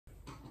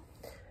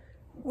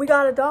We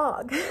got a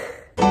dog. Corey,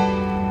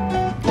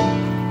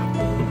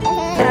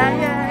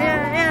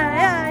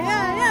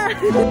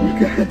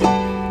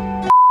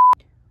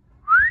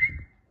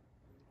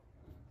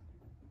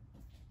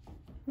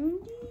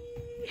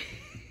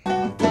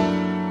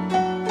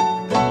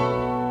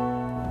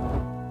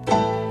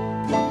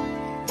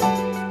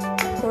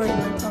 you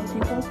wanna tell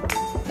people?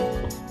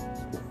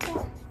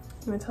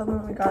 You wanna tell them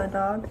that we got a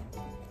dog?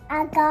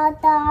 I got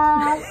a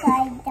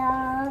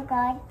dog,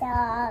 a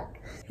dog.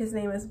 His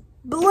name is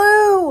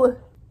Blue!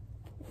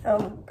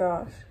 Oh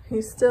gosh,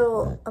 he's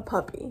still a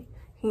puppy.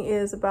 He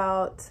is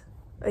about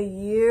a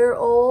year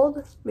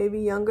old, maybe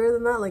younger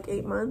than that, like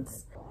 8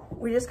 months.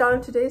 We just got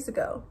him 2 days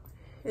ago.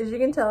 As you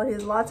can tell, he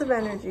has lots of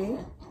energy.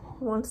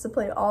 He wants to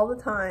play all the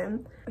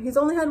time. He's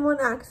only had 1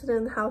 accident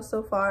in the house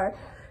so far,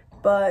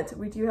 but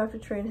we do have to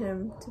train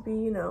him to be,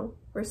 you know,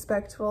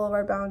 respectful of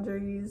our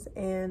boundaries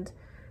and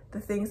the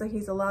things that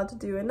he's allowed to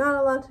do and not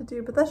allowed to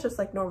do, but that's just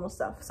like normal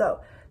stuff.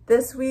 So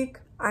this week,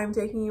 I'm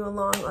taking you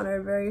along on our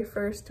very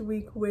first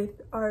week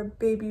with our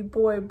baby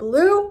boy,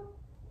 Blue.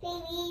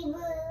 Baby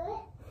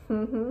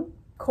Blue.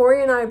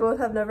 Corey and I both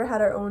have never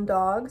had our own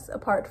dogs,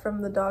 apart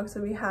from the dogs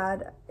that we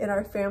had in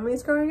our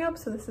families growing up.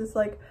 So this is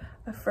like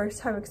a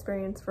first time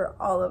experience for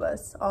all of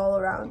us, all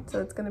around.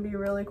 So it's gonna be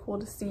really cool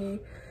to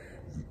see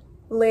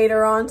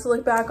later on, to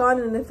look back on.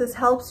 And if this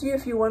helps you,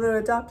 if you want to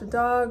adopt a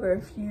dog, or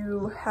if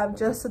you have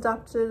just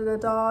adopted a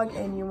dog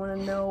and you want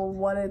to know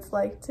what it's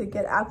like to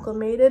get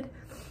acclimated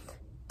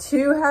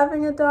to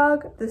having a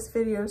dog, this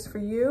video is for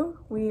you.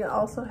 We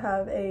also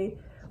have a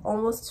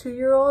almost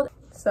 2-year-old,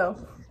 so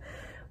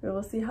we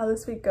will see how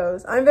this week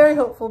goes. I'm very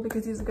hopeful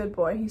because he's a good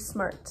boy. He's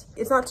smart.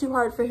 It's not too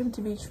hard for him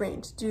to be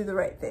trained to do the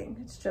right thing.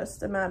 It's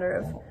just a matter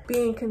of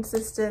being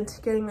consistent,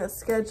 getting a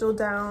schedule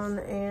down,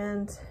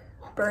 and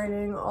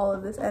burning all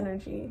of this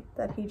energy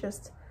that he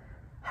just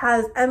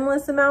has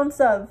endless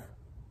amounts of.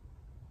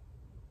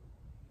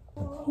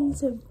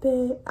 He's a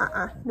bit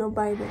no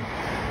biting.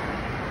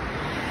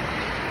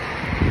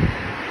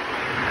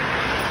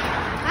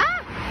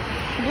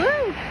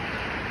 Woo!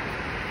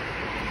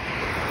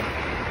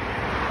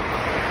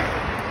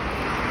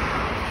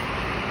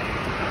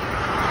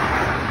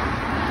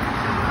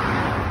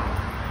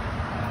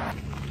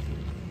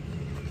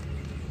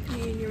 You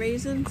eating your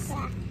raisins?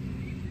 Yeah.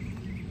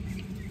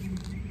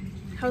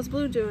 How's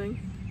Blue doing?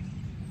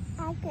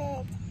 I'm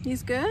good.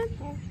 He's good?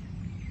 Yeah.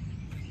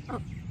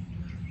 Oh,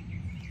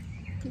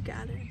 you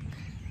got it.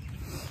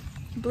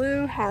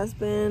 Blue has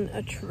been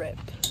a trip.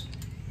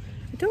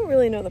 I don't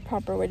really know the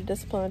proper way to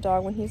discipline a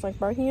dog when he's like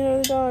barking at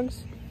other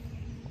dogs.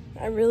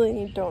 I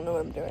really don't know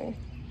what I'm doing.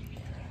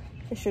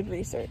 I should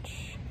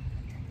research.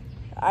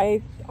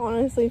 I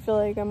honestly feel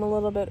like I'm a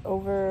little bit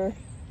over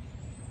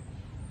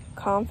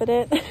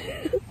confident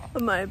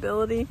of my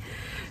ability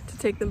to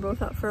take them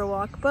both out for a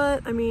walk,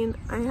 but I mean,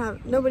 I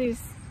have nobody's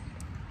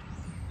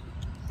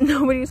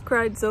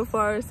cried so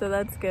far, so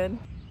that's good.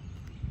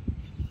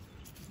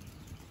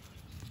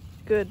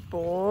 Good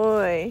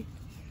boy.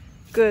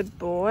 Good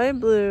boy,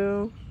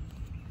 Blue.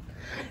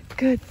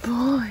 Good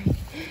boy.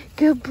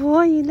 Good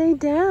boy, you lay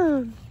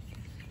down.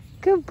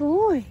 Good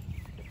boy.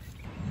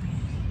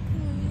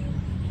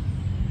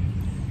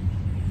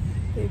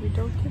 Baby,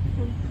 don't kick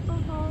him.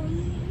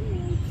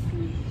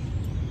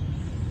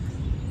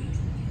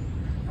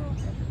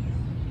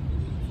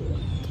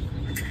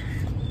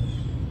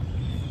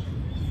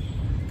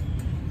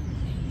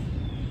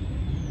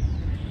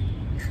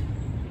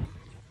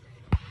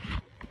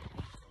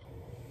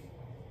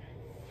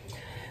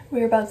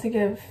 We're about to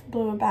give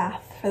Blue a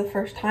bath for the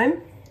first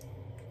time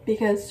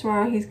because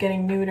tomorrow he's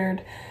getting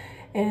neutered,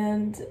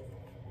 and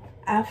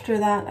after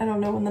that I don't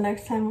know when the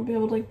next time we'll be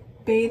able to like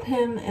bathe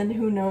him, and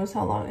who knows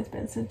how long it's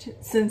been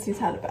since he's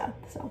had a bath.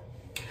 So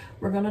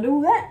we're gonna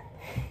do that.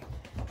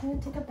 You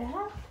wanna take a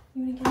bath?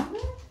 You wanna get in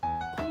there?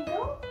 Can you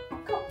go?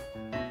 Go.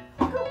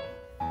 Go.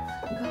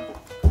 Go.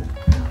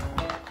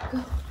 Go.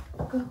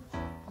 Go.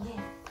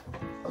 Yeah.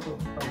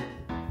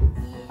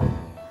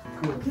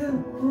 Good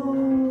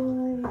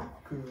boy.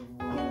 Good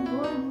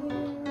boy.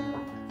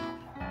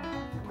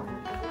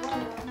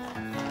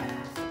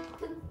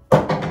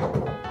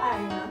 Hi,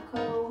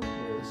 Marco.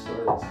 Yes,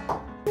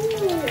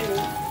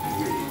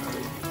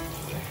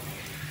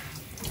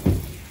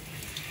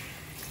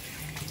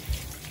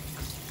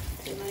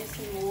 Nice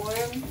and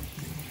warm.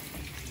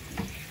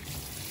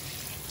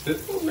 This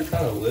ones are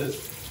kind of lit.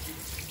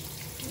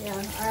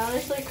 Yeah, I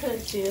honestly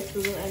couldn't see this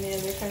with any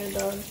other kind of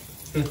dog.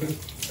 I mean,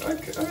 I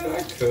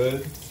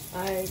could.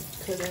 I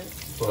couldn't.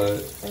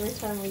 But Every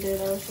time we did,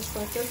 I was just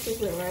like, this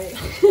isn't right. I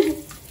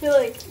feel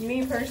like,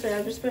 me personally,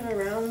 I've just been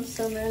around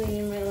so many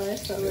in my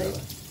life, so like,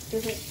 we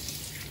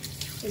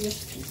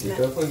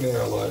definitely made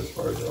our lives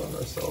harder on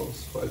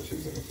ourselves by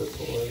choosing a pit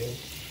bull.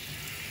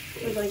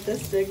 With like the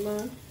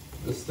stigma.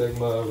 The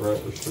stigma,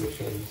 right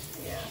restrictions.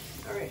 Yeah.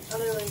 Alright,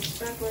 other legs,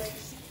 back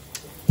legs.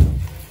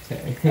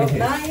 Oh,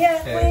 not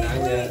yet. Hey, Wait,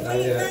 not yet. not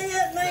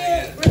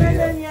yet. We're not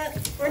done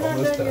yet. We're not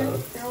done yet.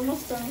 We're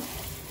almost done.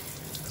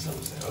 That's what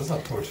I'm saying. Let's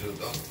not torture the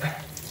dog.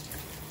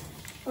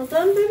 All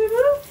done, baby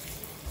boo?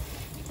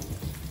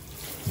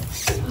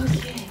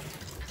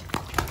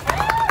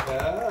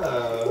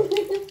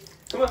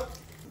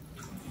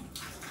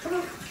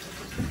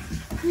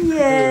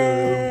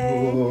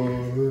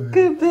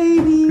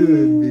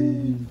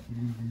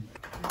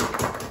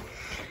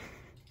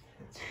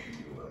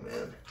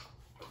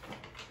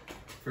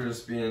 for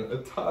just being a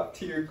top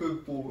tier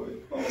good boy.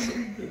 Oh my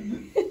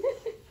goodness.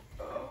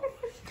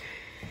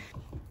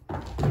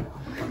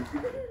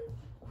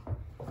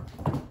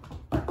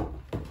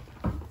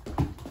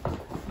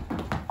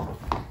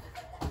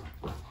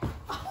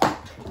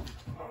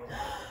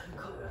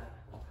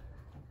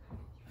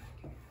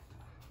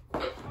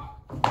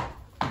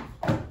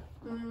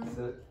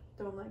 Sit.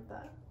 Don't like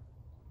that.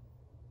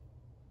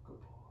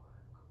 Good boy.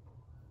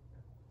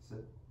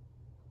 Sit.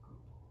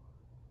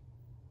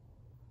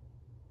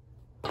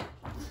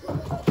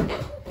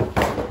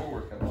 We're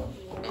working on it.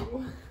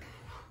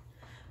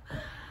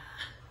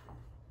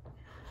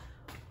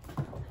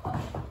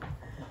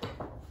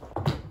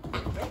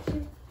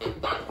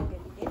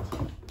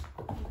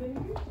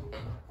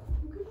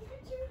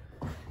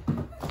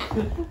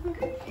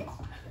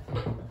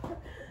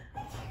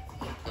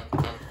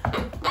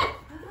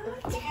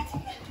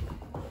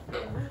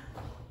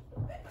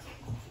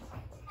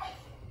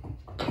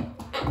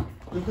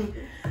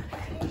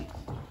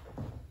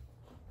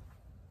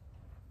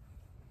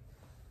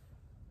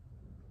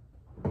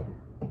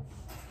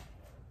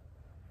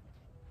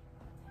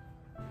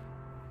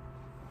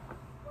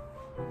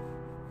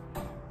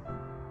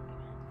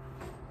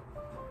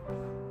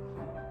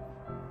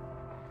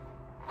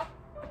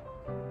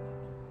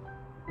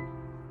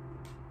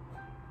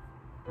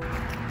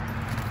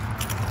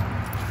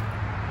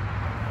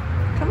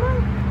 Come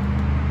on.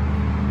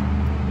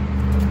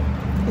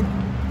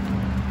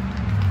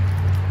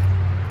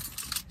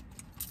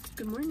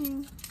 Good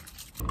morning.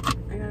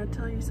 I gotta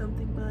tell you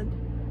something, bud.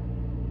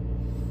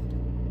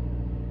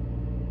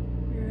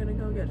 You're gonna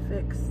go get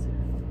fixed.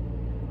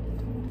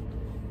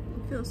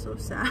 I feel so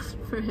sad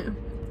for him.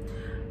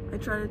 I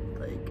tried to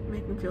like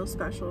make him feel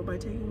special by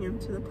taking him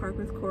to the park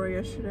with Corey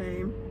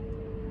yesterday.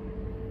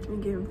 We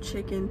gave him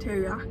chicken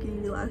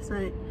teriyaki last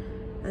night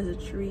as a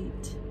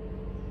treat.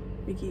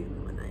 We gave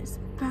him a nice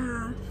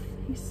bath.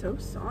 He's so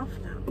soft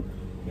now.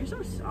 You're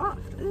so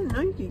soft. I didn't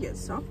know you could get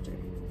softer.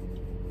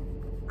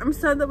 I'm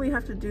sad that we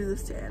have to do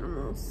this to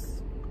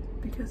animals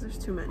because there's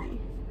too many.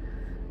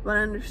 But I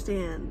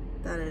understand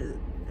that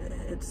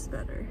it's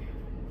better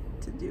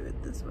to do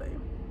it this way.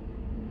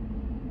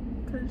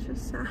 Because it's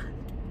just sad.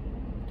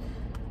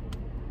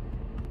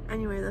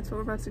 Anyway, that's what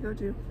we're about to go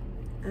do.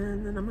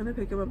 And then I'm going to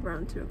pick him up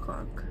around 2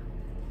 o'clock.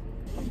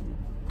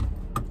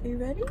 Are you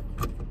ready?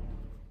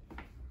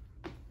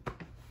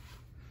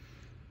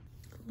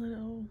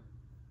 Little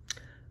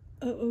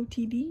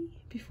OOTD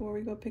before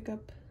we go pick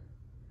up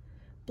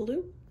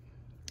Blue.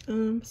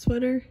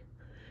 Sweater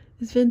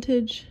is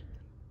vintage.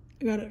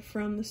 I got it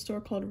from the store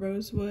called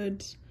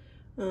Rosewood.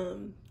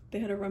 They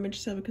had a rummage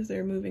sale because they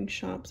were moving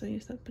shops. I need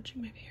to stop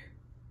touching my hair.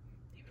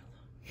 Leave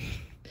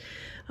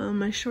it alone.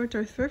 My shorts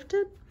are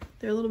thrifted.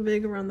 They're a little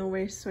big around the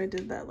waist, so I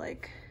did that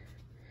like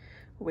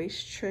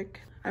waist trick.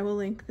 I will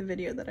link the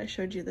video that I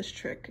showed you this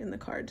trick in the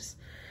cards.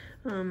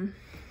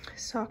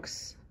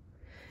 Socks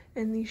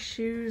and these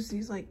shoes,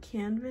 these like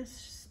canvas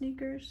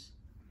sneakers.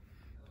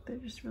 They're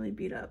just really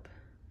beat up,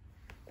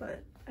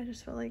 but I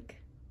just felt like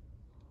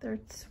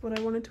that's what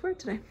I wanted to wear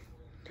today.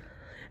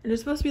 And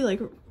it's supposed to be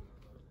like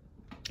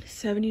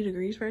 70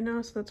 degrees right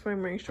now, so that's why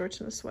I'm wearing shorts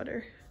and a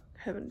sweater.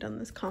 I haven't done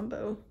this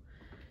combo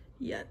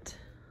yet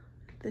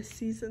this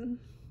season.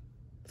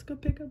 Let's go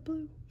pick up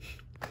Blue.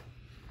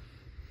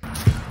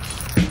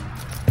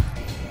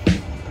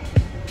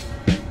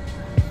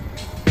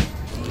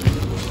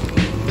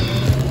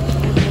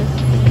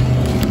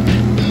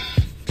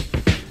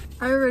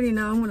 I already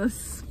know I'm gonna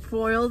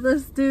spoil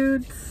this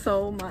dude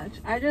so much.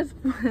 I just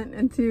went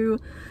into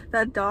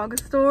that dog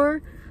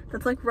store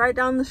that's like right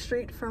down the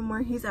street from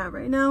where he's at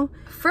right now.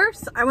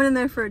 First, I went in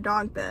there for a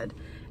dog bed,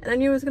 and I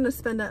knew I was gonna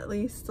spend at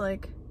least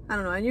like, I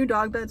don't know, I knew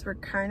dog beds were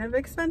kind of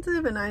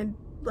expensive, and I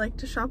like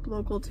to shop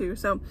local too.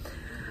 So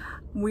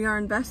we are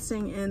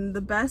investing in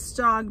the best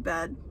dog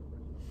bed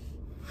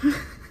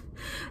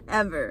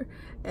ever.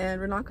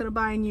 And we're not going to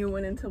buy a new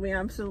one until we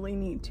absolutely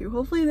need to.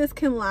 Hopefully this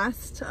can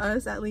last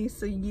us at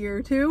least a year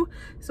or two,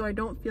 so I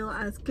don't feel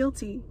as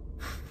guilty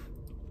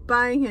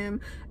buying him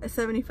a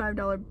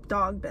 $75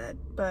 dog bed.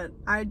 But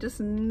I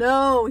just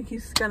know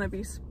he's gonna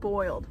be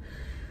spoiled.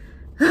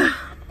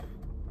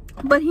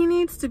 But he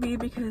needs to be,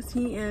 because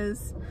he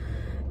is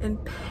in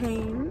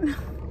pain.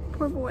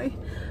 Poor boy.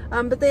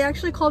 But they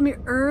actually called me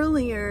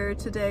earlier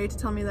today to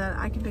tell me that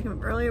I can pick him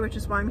up earlier, which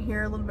is why I'm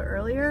here a little bit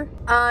earlier.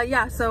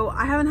 Yeah, so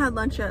I haven't had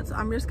lunch yet, so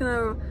I'm just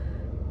gonna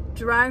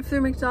drive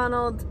through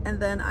McDonald's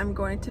and then I'm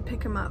going to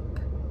pick him up,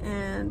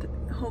 and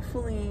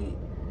hopefully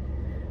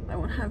I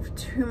won't have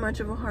too much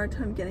of a hard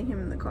time getting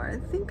him in the car. I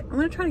think I'm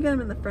gonna try to get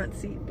him in the front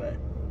seat, but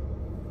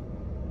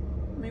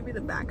maybe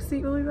the back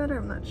seat will be better,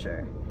 I'm not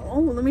sure. Oh,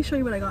 let me show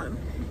you what I got him.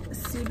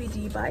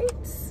 CBD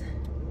bites.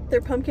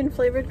 They're pumpkin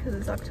flavored because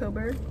it's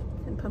October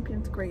and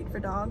pumpkin's great for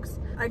dogs.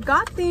 I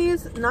got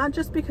these not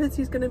just because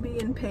he's gonna be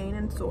in pain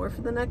and sore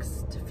for the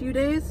next few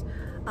days,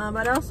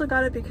 but I also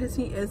got it because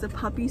he is a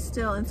puppy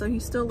still, and so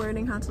he's still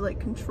learning how to like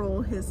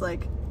control his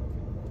like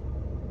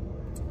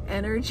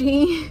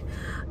energy.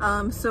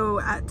 So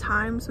at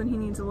times when he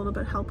needs a little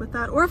bit of help with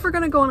that, or if we're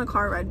gonna go on a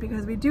car ride,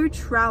 because we do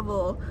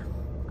travel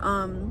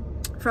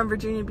from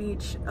Virginia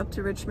Beach up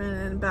to Richmond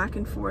and back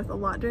and forth a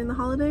lot during the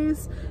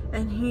holidays,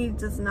 and he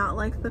does not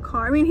like the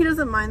car. I mean, he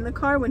doesn't mind the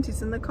car once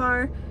he's in the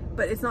car,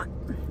 but it's not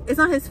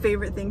his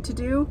favorite thing to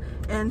do.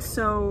 And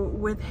so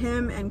with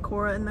him and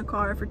Cora in the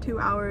car for 2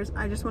 hours,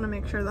 I just want to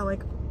make sure that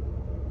like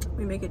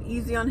we make it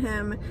easy on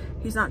him.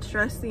 He's not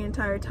stressed the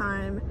entire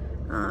time,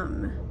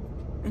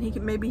 and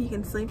maybe he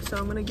can sleep. So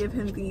I'm gonna give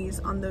him these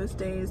on those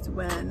days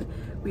when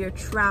we are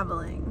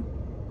traveling,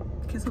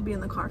 because he'll be in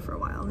the car for a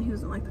while and he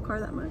doesn't like the car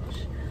that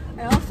much.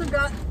 I also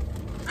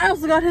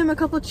got him a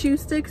couple chew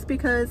sticks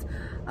because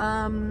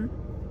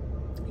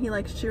he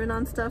likes chewing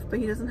on stuff, but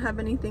he doesn't have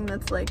anything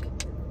that's like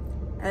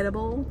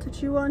edible to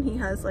chew on. He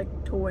has like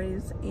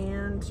toys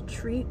and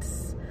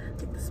treats,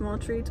 like the small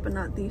treats, but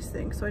not these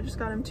things. So I just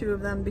got him 2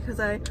 of them because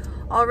I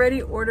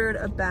already ordered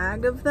a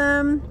bag of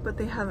them, but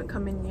they haven't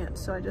come in yet.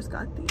 So I just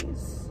got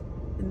these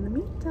in the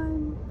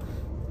meantime.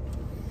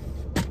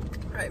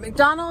 All right,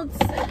 McDonald's,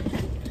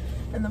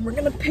 and then we're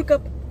gonna pick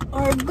up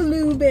our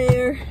blue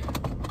bear.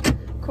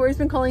 Corey's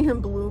been calling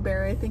him Blue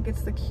Bear. I think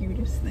it's the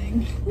cutest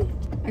thing.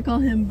 I call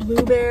him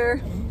Blue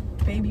Bear,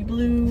 Baby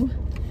Blue,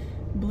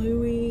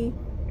 Bluey,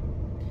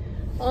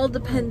 all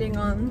depending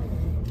on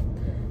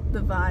the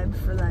vibe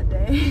for that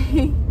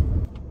day.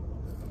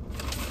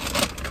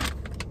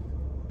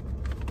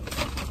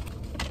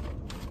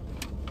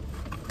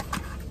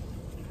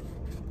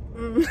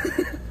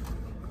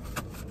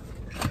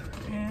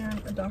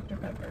 And a Dr.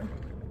 Pepper.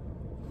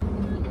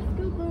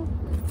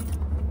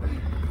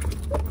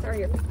 Sorry,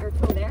 your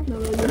toe there. No,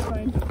 you're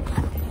fine.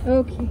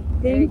 Okay,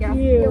 There you go.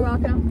 You're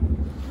welcome.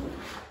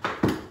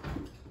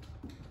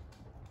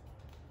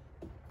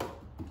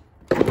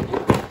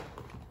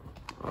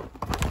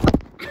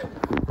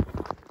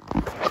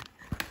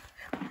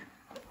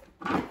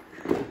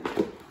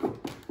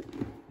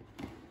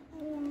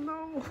 Oh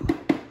no.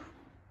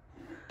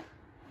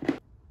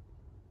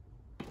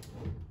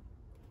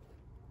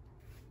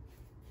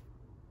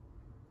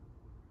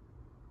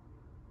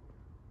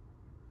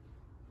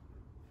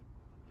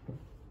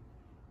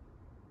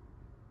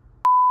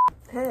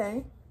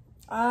 Hey,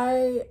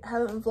 I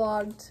haven't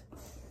vlogged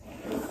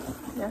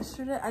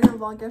yesterday. I didn't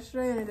vlog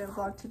yesterday and I didn't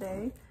vlog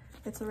today.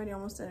 It's already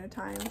almost dinner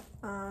time.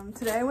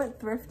 Today I went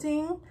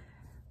thrifting,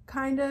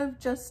 kind of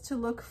just to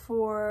look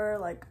for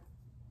like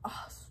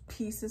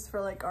pieces for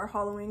like our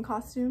Halloween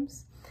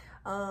costumes.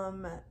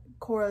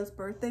 Cora's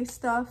birthday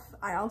stuff.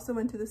 I also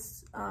went to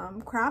this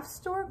craft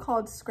store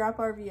called Scrap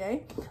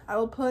RVA. I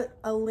will put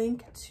a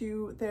link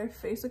to their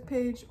Facebook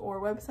page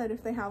or website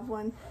if they have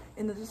one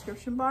in the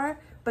description bar.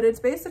 But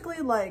it's basically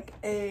like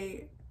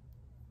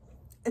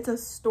it's a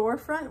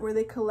storefront where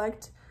they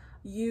collect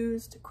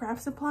used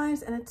craft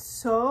supplies, and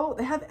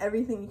they have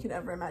everything you could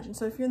ever imagine.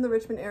 So if you're in the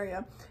Richmond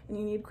area and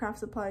you need craft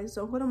supplies,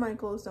 don't go to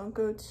Michael's, don't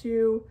go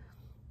to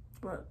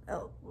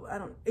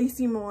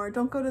AC Moore,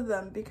 don't go to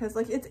them, because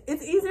like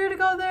it's easier to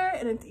go there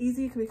and it's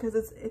easy because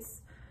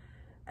it's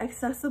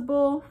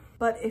accessible.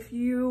 But if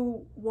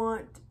you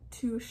want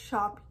to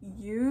shop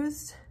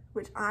used,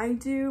 which I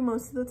do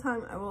most of the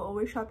time, I will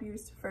always shop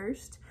used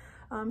first.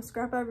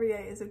 Scrap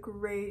RVA is a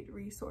great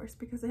resource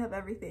because they have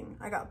everything.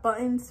 I got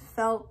buttons,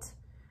 felt,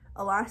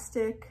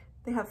 elastic,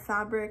 they have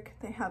fabric,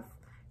 they have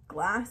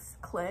glass,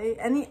 clay,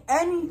 any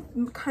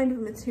kind of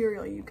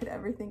material you could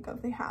ever think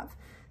of, they have.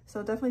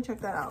 So definitely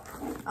check that out.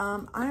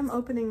 I'm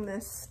opening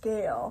this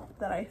scale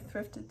that I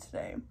thrifted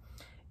today.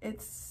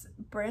 It's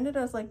branded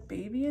as like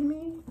Baby and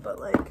Me, but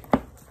like,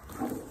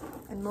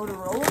 and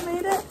Motorola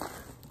made it.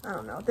 I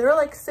don't know. There are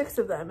like 6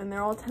 of them and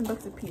they're all 10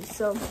 bucks a piece.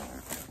 So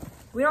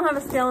we don't have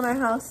a scale in our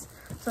house,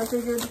 so I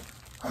figured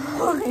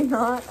why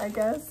not, I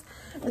guess.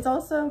 It's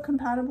also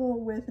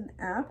compatible with an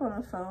app on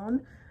a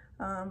phone,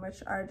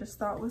 which I just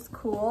thought was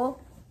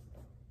cool.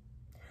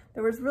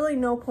 There was really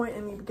no point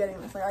in me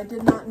getting this. Like, I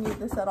did not need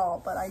this at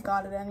all, but I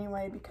got it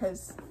anyway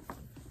because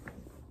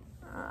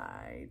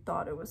I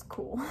thought it was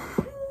cool.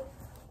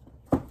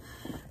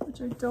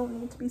 Which I don't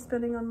need to be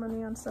spending on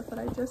money on stuff that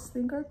I just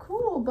think are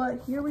cool.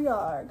 But here we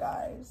are,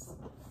 guys.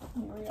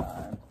 Here we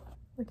are.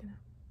 Look at him.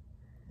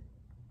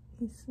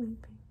 He's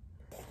sleeping.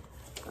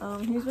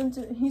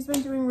 He's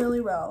been doing really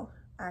well,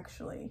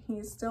 actually.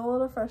 He's still a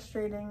little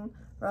frustrating,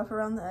 rough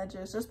around the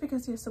edges, just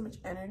because he has so much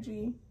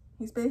energy.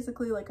 He's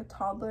basically like a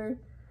toddler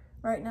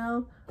right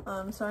now,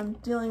 so I'm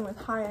dealing with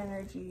high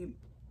energy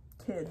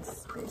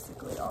kids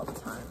basically all the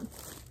time.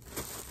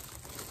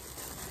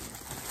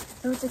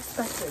 So it's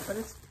expected, but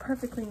it's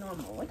perfectly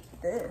normal. Look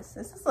at this.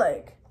 This is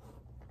like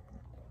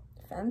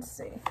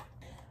fancy.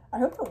 I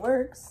hope it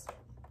works.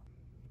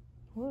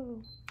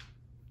 Whoa.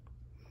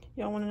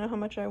 Y'all want to know how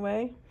much I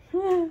weigh?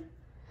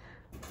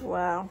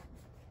 Wow.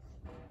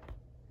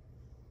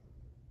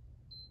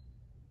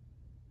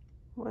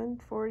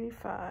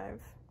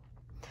 145.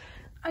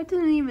 I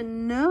didn't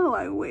even know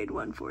I weighed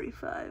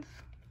 145.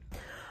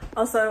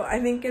 Also,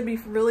 I think it'd be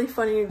really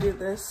funny to do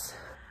this.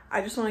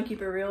 I just want to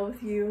keep it real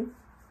with you.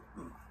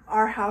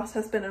 Our house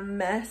has been a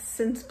mess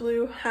since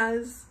Blue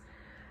has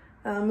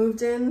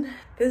moved in.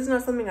 This is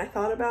not something I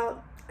thought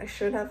about. I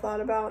should have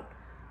thought about,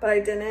 but I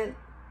didn't.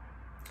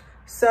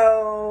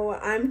 So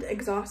I'm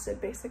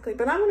exhausted basically,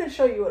 but I'm going to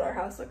show you what our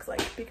house looks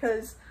like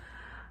because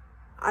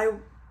I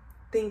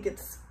think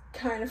it's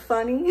kind of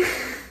funny.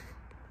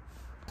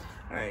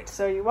 All right,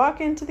 so you walk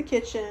into the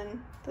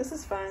kitchen. This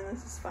is fine,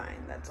 this is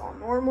fine. That's all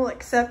normal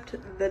except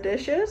the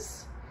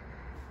dishes.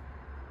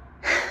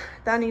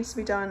 That needs to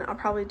be done. I'll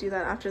probably do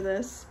that after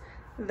this.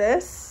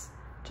 This,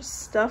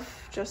 just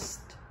stuff just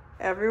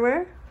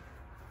everywhere.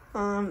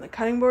 The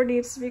cutting board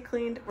needs to be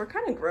cleaned. We're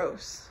kind of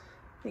gross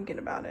thinking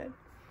about it.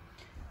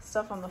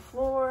 Stuff on the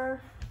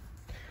floor.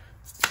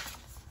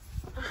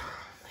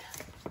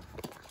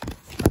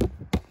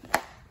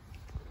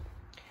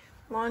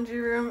 Laundry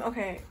room.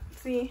 Okay,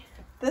 see,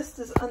 this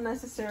is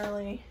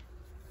unnecessarily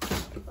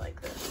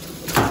like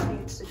this. This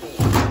needs to be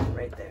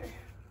right there.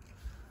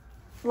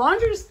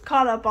 Laundry's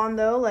caught up on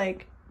though,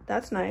 like,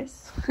 that's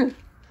nice.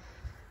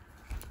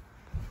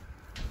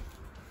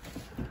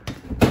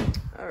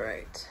 All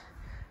right.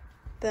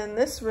 Then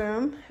this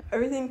room,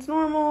 everything's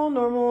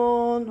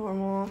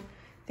normal.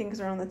 Things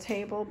are on the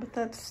table, but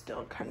that's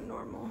still kind of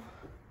normal.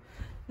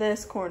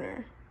 This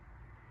corner,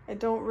 I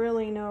don't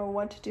really know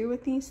what to do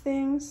with these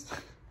things.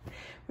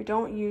 We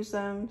don't use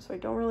them, so I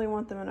don't really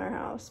want them in our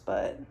house,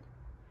 but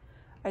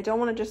I don't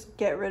want to just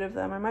get rid of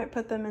them. I might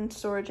put them in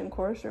storage in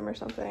course room or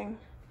something.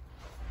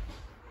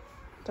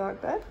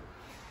 Dog bed,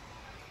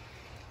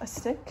 a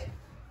stick.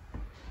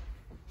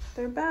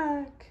 They're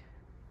back.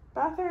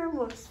 Bathroom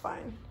looks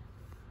fine.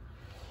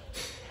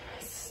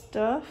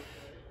 Stuff.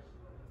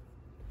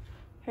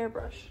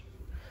 Hairbrush.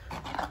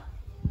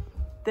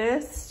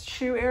 This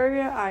shoe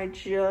area I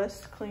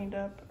just cleaned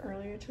up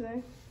earlier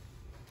today.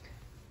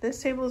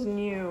 This table is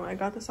new. I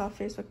got this off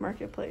Facebook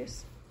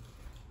Marketplace.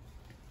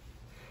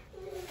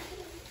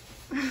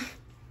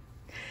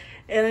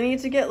 And I need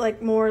to get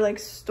like more like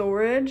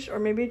storage, or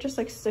maybe just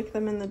like stick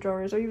them in the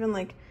drawers, or even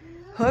like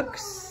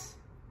hooks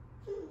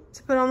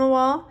to put on the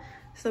wall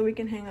so we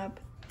can hang up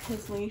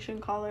his leash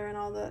and collar and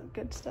all that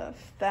good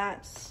stuff.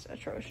 That's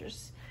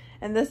atrocious.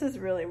 And this is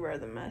really where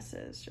the mess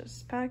is.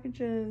 Just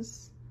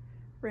packages,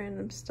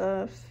 random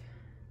stuff.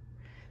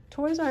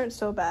 Toys aren't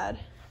so bad.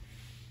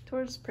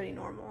 Toys pretty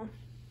normal.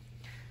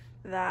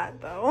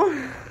 That though,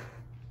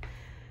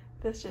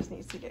 this just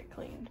needs to get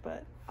cleaned,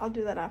 but I'll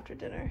do that after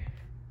dinner.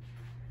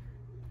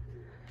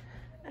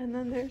 And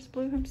then there's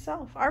Blue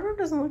himself. Our room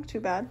doesn't look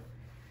too bad.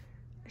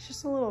 It's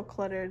just a little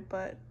cluttered,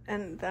 but,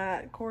 and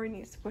that Corey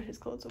needs to put his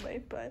clothes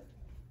away, but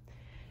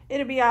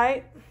it'll be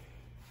alright.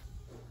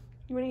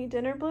 You wanna eat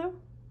dinner, Blue? You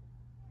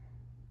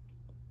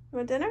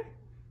want dinner?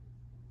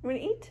 You wanna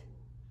eat?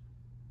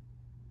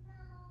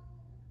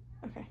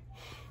 Okay.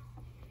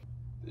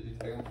 Did you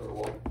take him for a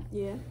walk?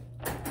 Yeah.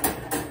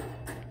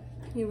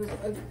 He was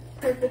a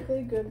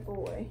perfectly good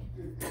boy.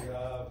 Good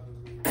job.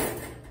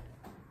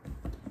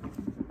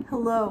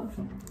 Hello.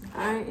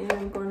 I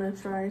am going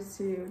to try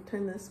to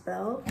turn this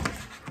belt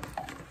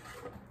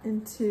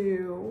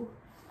into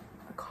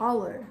a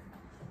collar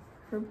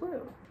for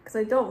Blue because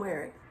I don't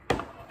wear it.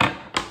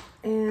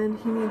 And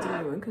he needs a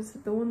new one because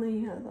the one that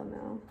he has on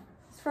now,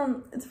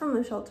 it's from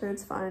the shelter,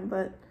 it's fine,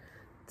 but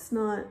it's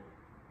not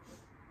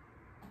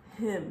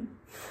him.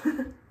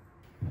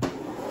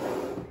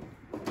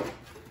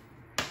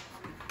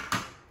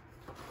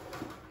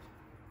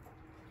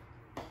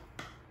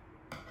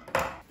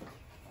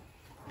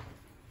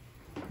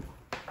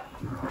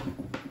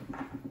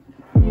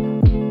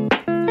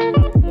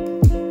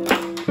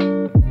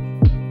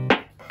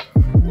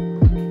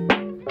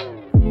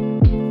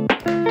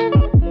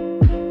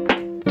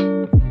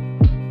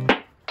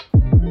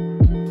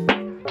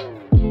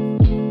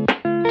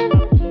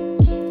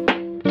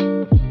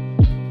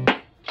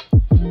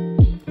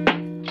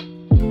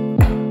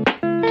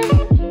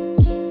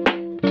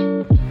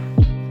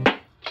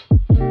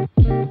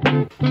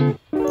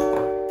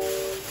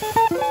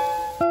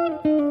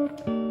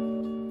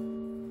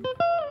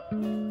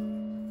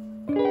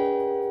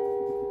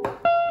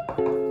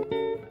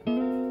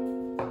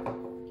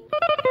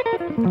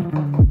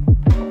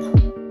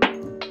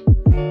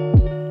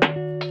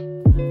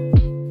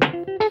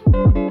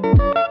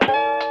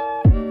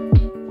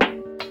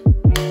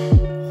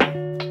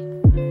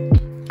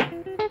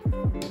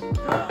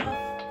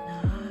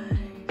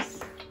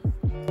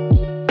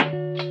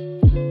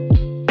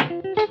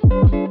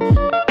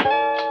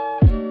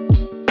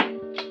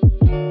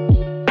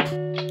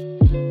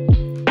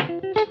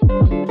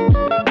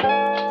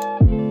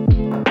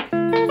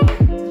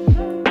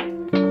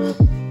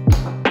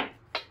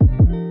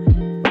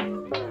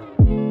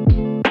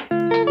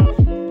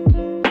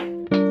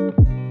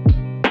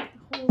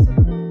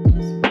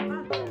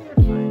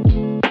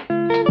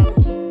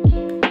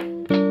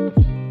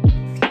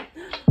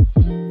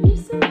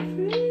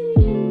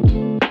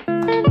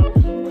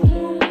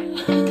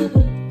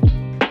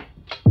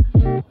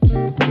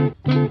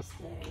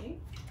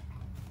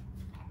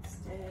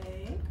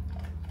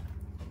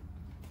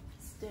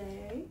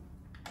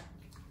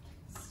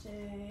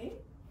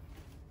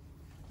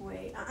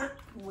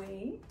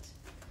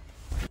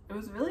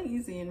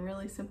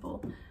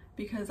 simple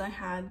because I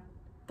had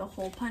the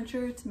hole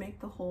puncher to make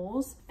the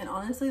holes, and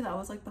honestly that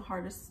was like the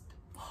hardest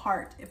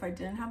part. If I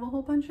didn't have a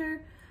hole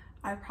puncher,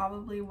 I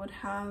probably would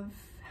have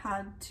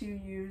had to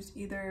use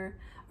either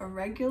a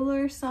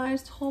regular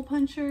sized hole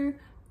puncher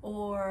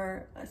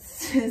or a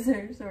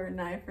scissors or a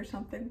knife or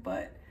something,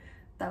 but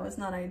that was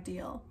not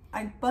ideal.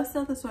 I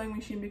busted out the sewing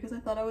machine because I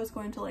thought I was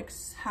going to like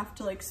have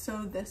to like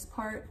sew this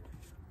part,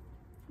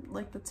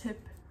 like the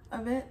tip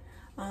of it,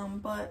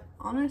 but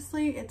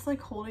honestly it's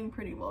like holding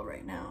pretty well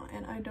right now,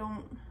 and I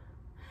don't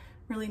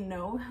really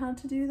know how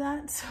to do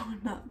that, so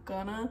I'm not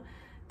gonna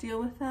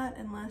deal with that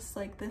unless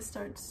like this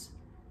starts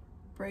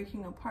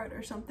breaking apart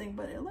or something,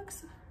 but it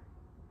looks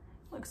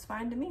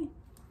fine to me.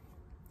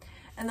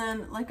 And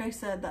then like I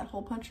said, that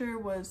hole puncher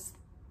was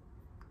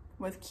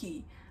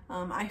key.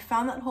 I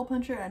found that hole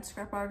puncher at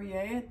Scrap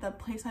RVA, the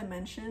place I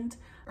mentioned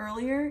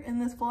earlier in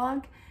this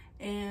vlog,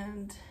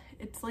 and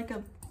it's like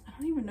I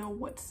don't even know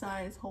what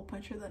size hole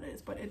puncher that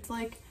is, but it's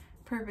like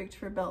perfect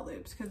for belt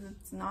loops because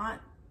it's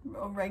not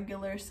a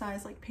regular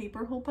size like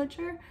paper hole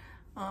puncher.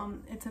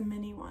 It's a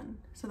mini one,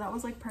 so that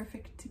was like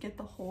perfect to get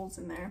the holes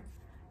in there.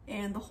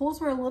 And the holes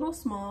were a little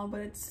small,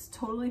 but it's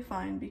totally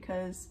fine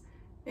because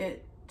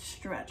it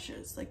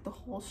stretches, like the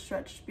hole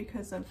stretched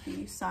because of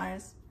the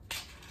size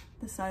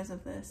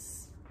of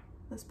this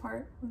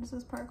part. What is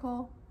this part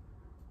called?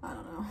 I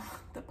don't know.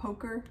 The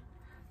poker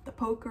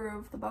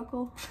of the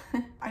buckle.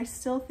 I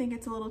still think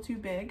it's a little too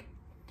big,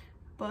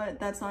 but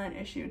that's not an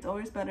issue. It's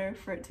always better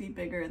for it to be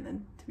bigger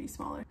than to be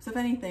smaller. So if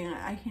anything,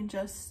 I can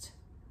just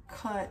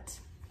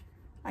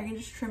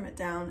trim it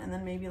down and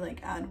then maybe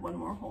like add one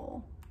more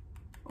hole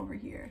over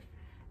here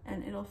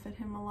and it'll fit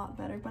him a lot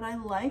better. But I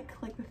like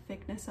the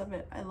thickness of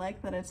it. I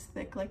like that it's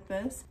thick like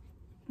this.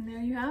 And there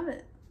you have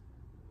it.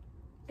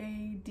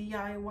 A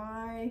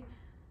DIY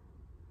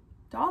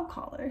dog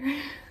collar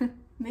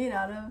made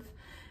out of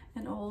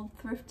an old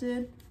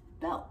thrifted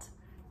belt.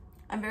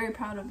 I'm very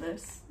proud of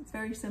this. It's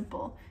very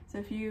simple. So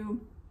if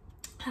you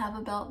have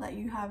a belt that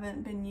you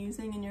haven't been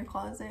using in your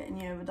closet and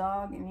you have a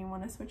dog and you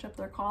want to switch up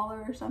their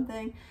collar or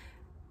something,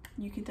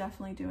 you could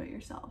definitely do it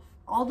yourself.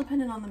 All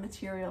dependent on the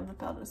material of the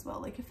belt as well.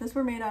 Like if this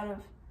were made out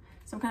of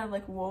some kind of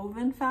like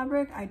woven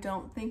fabric, I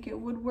don't think it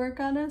would work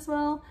out as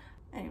well.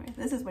 Anyway,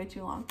 this is way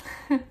too long.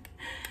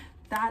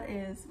 That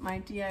is my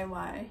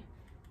DIY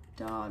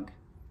dog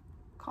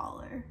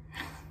collar.